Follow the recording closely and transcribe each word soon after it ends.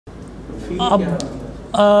اب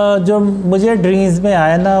جو مجھے ڈریمز میں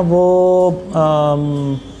آیا نا وہ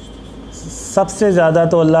سب سے زیادہ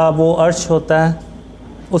تو اللہ وہ عرش ہوتا ہے،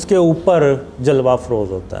 اس کے اوپر جلوہ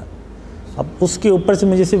فروز ہوتا ہے. اب اس کے اوپر سے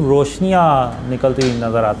مجھے صرف روشنیاں نکلتی ہوئی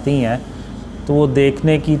نظر آتی ہیں، تو وہ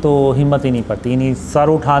دیکھنے کی تو ہمت ہی نہیں پڑتی، نہیں سر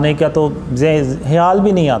اٹھانے کا تو خیال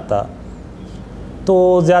بھی نہیں آتا.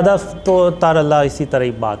 تو زیادہ تو تار اللہ اسی طرح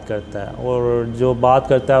ہی بات کرتا ہے، اور جو بات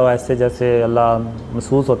کرتا ہے وہ ایسے جیسے اللہ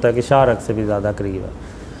محسوس ہوتا ہے کہ شارک سے بھی زیادہ قریب ہے.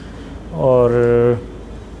 اور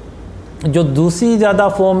جو دوسری زیادہ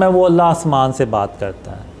فارم ہے وہ اللہ آسمان سے بات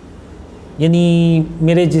کرتا ہے، یعنی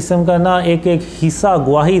میرے جسم کا نا ایک ایک حصہ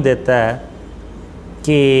گواہی دیتا ہے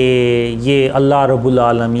کہ یہ اللہ رب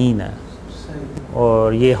العالمین ہے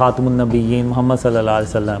اور یہ خاتم النبیین محمد صلی اللہ علیہ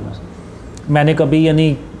وسلم ہے. میں نے کبھی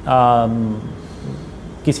یعنی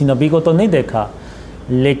کسی نبی کو تو نہیں دیکھا،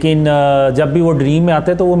 لیکن جب بھی وہ ڈریم میں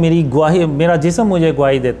آتے تو وہ میری گواہی، میرا جسم مجھے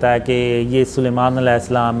گواہی دیتا ہے کہ یہ سلیمان علیہ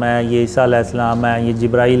السلام ہے، یہ عیسیٰ علیہ السلام ہے، یہ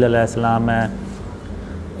جبرائیل علیہ السلام ہے،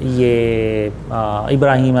 یہ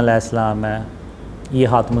ابراہیم علیہ السلام ہے، یہ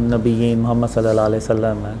خاتم النبیین محمد صلی اللہ علیہ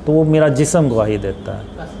وسلم ہے. تو وہ میرا جسم گواہی دیتا ہے.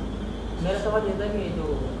 میرا سوال یہ تھا کہ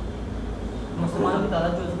جو مسلمانوں کی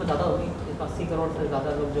تعداد جو اس میں زیادہ ہوگی، 80 کروڑ سے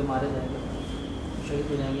زیادہ لوگ جو مارے جائیں گے،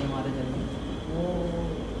 شہید ہو جائیں گے، مارے جائیں گے، وہ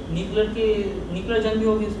نیوکلیر جنگ بھی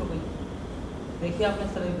ہوگی اس کو کوئی دیکھیے آپ نے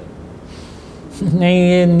اس طرح؟ نہیں،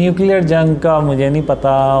 یہ نیوکلیر جنگ کا مجھے نہیں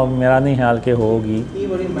پتہ، میرا نہیں خیال کہ ہوگی.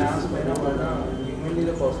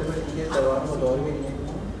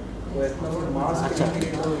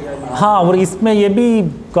 ہاں، اور اس میں یہ بھی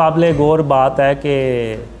قابل غور بات ہے کہ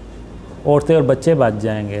عورتیں اور بچے بچ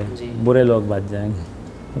جائیں گے، برے لوگ بچ جائیں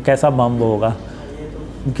گے. کیسا بم ہوگا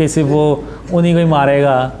کہ صرف وہ انہیں کو ہی مارے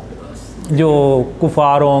گا جو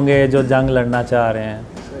کفار ہوں گے، جو جنگ لڑنا چاہ رہے ہیں.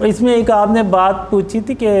 اور اس میں ایک آپ نے بات پوچھی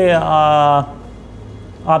تھی کہ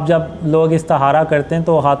آپ جب لوگ استخارہ کرتے ہیں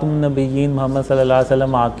تو خاتم النبیین محمد صلی اللہ علیہ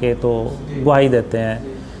وسلم آ کے تو گواہی دیتے ہیں.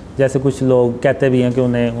 جیسے کچھ لوگ کہتے بھی ہیں کہ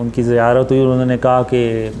انہیں ان کی زیارت ہوئی اور انہوں نے کہا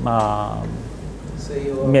کہ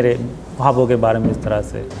میرے خوابوں کے بارے میں اس طرح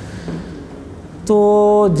سے.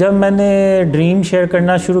 تو جب میں نے ڈریم شیئر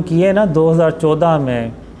کرنا شروع کیے نا 2014 میں،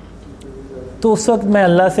 تو اس وقت میں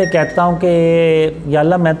اللہ سے کہتا ہوں کہ یا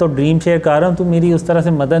اللہ میں تو ڈریم شیئر کر رہا ہوں، تو میری اس طرح سے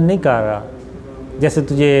مدد نہیں کر رہا جیسے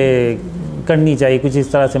تجھے کرنی چاہیے، کچھ اس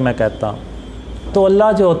طرح سے میں کہتا ہوں. تو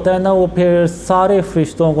اللہ جو ہوتا ہے نا وہ پھر سارے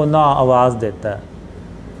فرشتوں کو نا آواز دیتا ہے،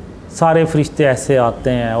 سارے فرشتے ایسے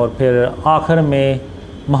آتے ہیں اور پھر آخر میں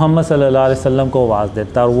محمد صلی اللہ علیہ وسلم کو آواز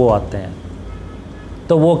دیتا ہے اور وہ آتے ہیں.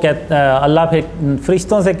 تو وہ کہتا ہے، اللہ پھر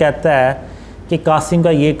فرشتوں سے کہتا ہے کہ قاسم کا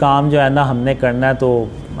یہ کام جو ہے نا ہم نے کرنا ہے، تو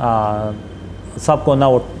سب کو نا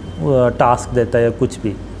وہ ٹاسک دیتا ہے کچھ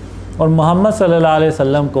بھی. اور محمد صلی اللہ علیہ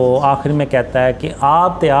وسلم کو آخر میں کہتا ہے کہ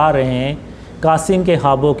آپ تیار رہیں قاسم کے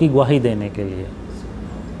خوابوں کی گواہی دینے کے لیے.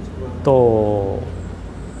 تو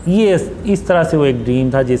یہ اس طرح سے وہ ایک ڈریم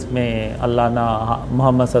تھا جس میں اللہ نا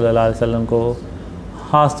محمد صلی اللہ علیہ وسلم کو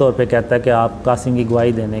خاص طور پہ کہتا ہے کہ آپ قاسم کی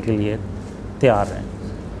گواہی دینے کے لیے تیار رہیں.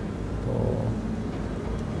 تو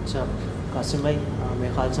اچھا قاسم بھائی،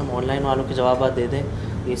 میرے خیال سے ہم آن لائن والوں کے جوابات دے دیں.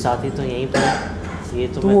 یہ ساتھی تو یہیں پر یہ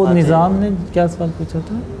تو وہ نظام نے کیا سوال پوچھا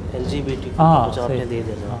تھا؟ LGBT ہاں آپ نے دے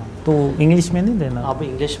دیا. تو انگلش میں نہیں دینا، آپ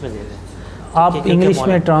انگلش میں دے دیں، آپ انگلش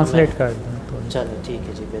میں ٹرانسلیٹ کر دیں. چلیں ٹھیک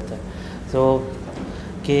ہے جی، بہتر. تو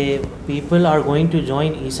کہ people are going to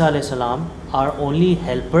join عیسیٰ علیہ السلام آر اونلی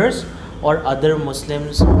ہیلپرز اور other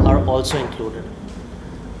Muslims are also included.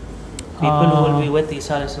 People who will be with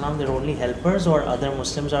Isa alayhi salam, they're only helpers or other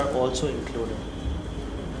Muslims are also included.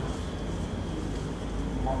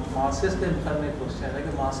 Masses کے بارے میں question ہے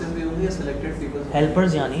کہ masses بھی ہوں گے سلیکٹڈ پیپل؟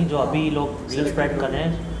 ہیلپرز یعنی جو ابھی لوگ ریل اسپریڈ کر رہے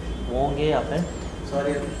ہیں وہ ہوں گے یا پھر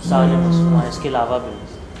سارے مسلمان؟ اس کے علاوہ بھی،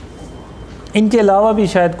 ان کے علاوہ بھی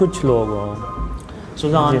شاید کچھ لوگ ہوں. So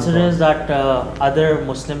the answer is that other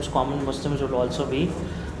Muslims, common Muslims will also be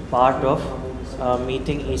part of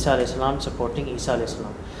meeting Isa alayhi salam, supporting Isa alayhi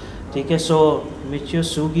salam. ٹھیک ہے. سو Michio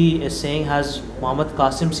Sugi is saying, has Muhammad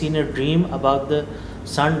Qasim seen a dream about the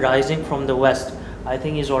sun rising from the west? I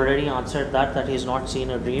think he's already answered that he's not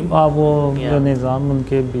seen a dream. وہ نظام ان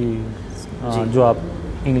کے بھی جو آپ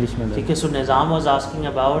English میں. ٹھیک ہے. So Nizam was asking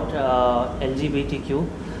about LGBTQ.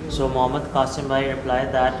 So Muhammad Qasim bhai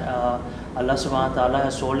replied that Allah SWT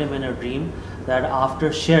has told him in a dream that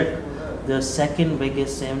after shirk, the second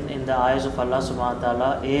biggest sin in the eyes of Allah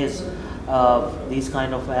SWT is these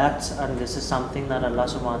kind of acts, and this is something that Allah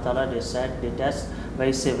SWT detests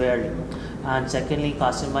very severely. And secondly,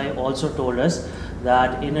 Qasim bhai also told us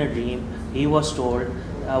that in a dream he was told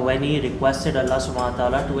when he requested Allah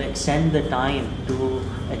SWT to extend the time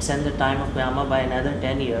of Qayamah by another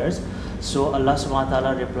 10 years, So Allah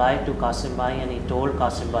SWT replied to Qasim Bhai, and he told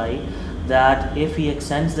Qasim Bhai that if he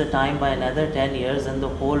extends the time by another 10 years, then the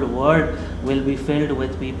whole world will be filled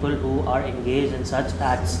with people who are engaged in such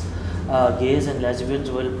acts. Gays and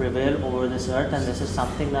lesbians will prevail over this earth, and this is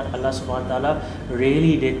something that Allah SWT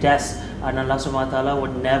really detests, and Allah SWT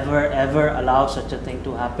would never ever allow such a thing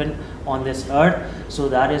to happen on this earth. So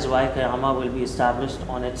that is why Qayamah will be established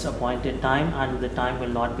on its appointed time, and the time will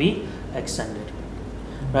not be extended.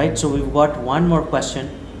 Right, so we've got one more question.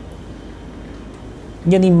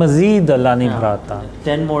 یعنی مزید اللہ نہیں بڑھاتا.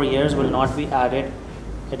 10 more years will not be added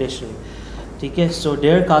additionally. Okay, so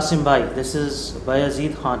dear Qasim Bhai, this is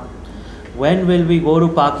Bayazid Khan. When will we go to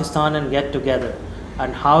Pakistan and get together?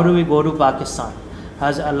 And how do we go to Pakistan?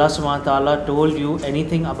 Has Allah SWT told you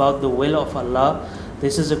anything about the will of Allah?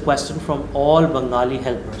 This is a question from all Bengali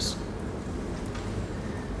helpers.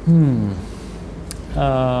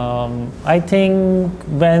 I think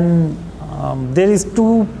when there is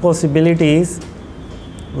two possibilities.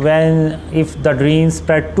 When if the dream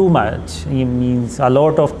spread too much, it means a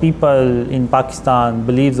lot of people in Pakistan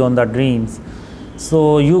believes on the dreams,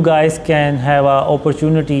 so you guys can have an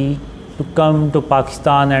opportunity to come to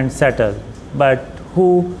Pakistan and settle. But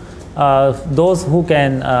those who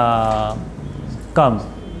can come,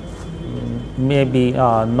 maybe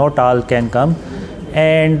not all can come.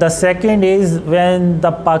 And the second is when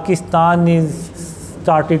the Pakistan is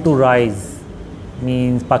started to rise,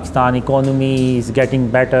 means Pakistan economy is getting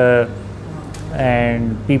better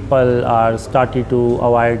and people are starting to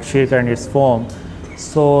avoid shirk and its form,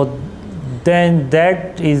 so then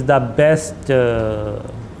that is the best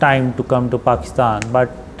time to come to Pakistan.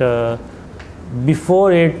 But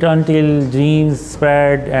before it, until dreams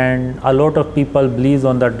spread and a lot of people believes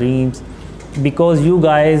on the dreams, because you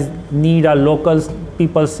guys need a local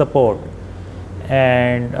people support,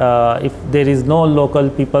 and if there is no local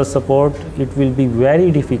people support, it will be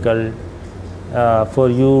very difficult for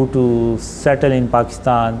you to settle in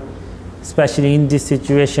Pakistan, especially in this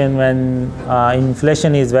situation when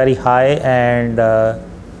inflation is very high and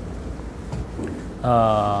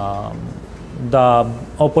the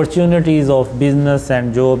opportunities of business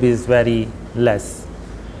and job is very less.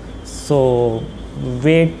 So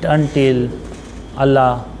wait until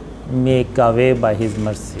Allah make a way by His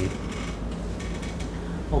mercy.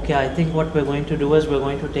 Okay, I think what we're going to do is we're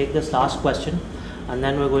going to take this last question, and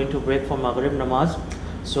then we're going to break for Maghrib Namaz.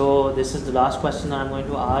 So this is the last question that I'm going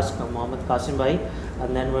to ask Muhammad Qasim Bhai,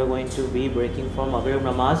 and then we're going to be breaking for Maghrib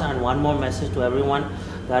Namaz. And one more message to everyone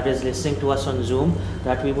that is listening to us on Zoom,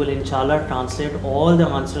 that we will inshallah translate all the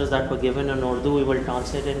answers that were given in Urdu. We will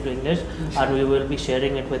translate it into English, and we will be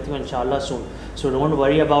sharing it with you inshallah soon. So don't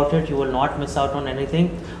worry about it. You will not miss out on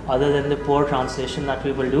anything other than the poor translation that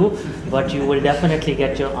we will do, but you will definitely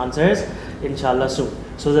get your answers inshallah soon.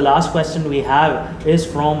 So the last question we have is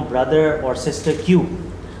from brother or sister Q.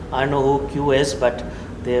 I know who Q is, but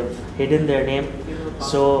they've hidden their name.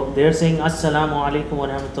 So they're saying, Assalamu alaikum wa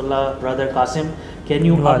rahmatullah, brother Qasim. Can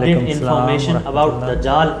you update information about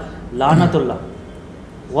Dajjal Lanatullah?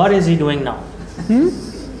 What is he doing now?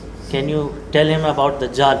 Can you tell him about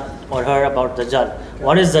Dajjal or her about Dajjal?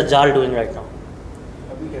 What is Dajjal doing right now?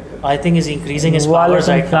 I think he's increasing his powers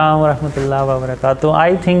right now.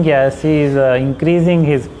 I think yes, he is increasing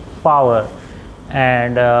his power,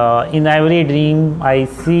 and in every dream I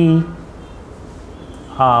see,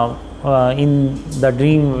 in the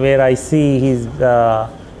dream where I see he's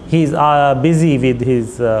busy with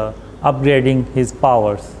his upgrading his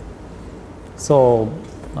powers. So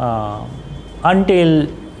until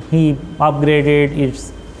he upgraded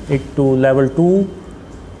it to level 2,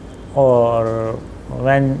 or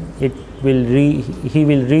when he will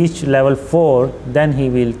reach level 4, then he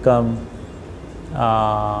will come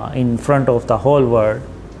in front of the whole world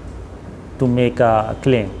to make a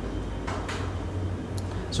claim.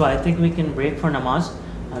 So I think we can break for namaz,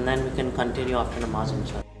 and then we can continue after namaz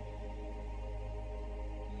inshallah.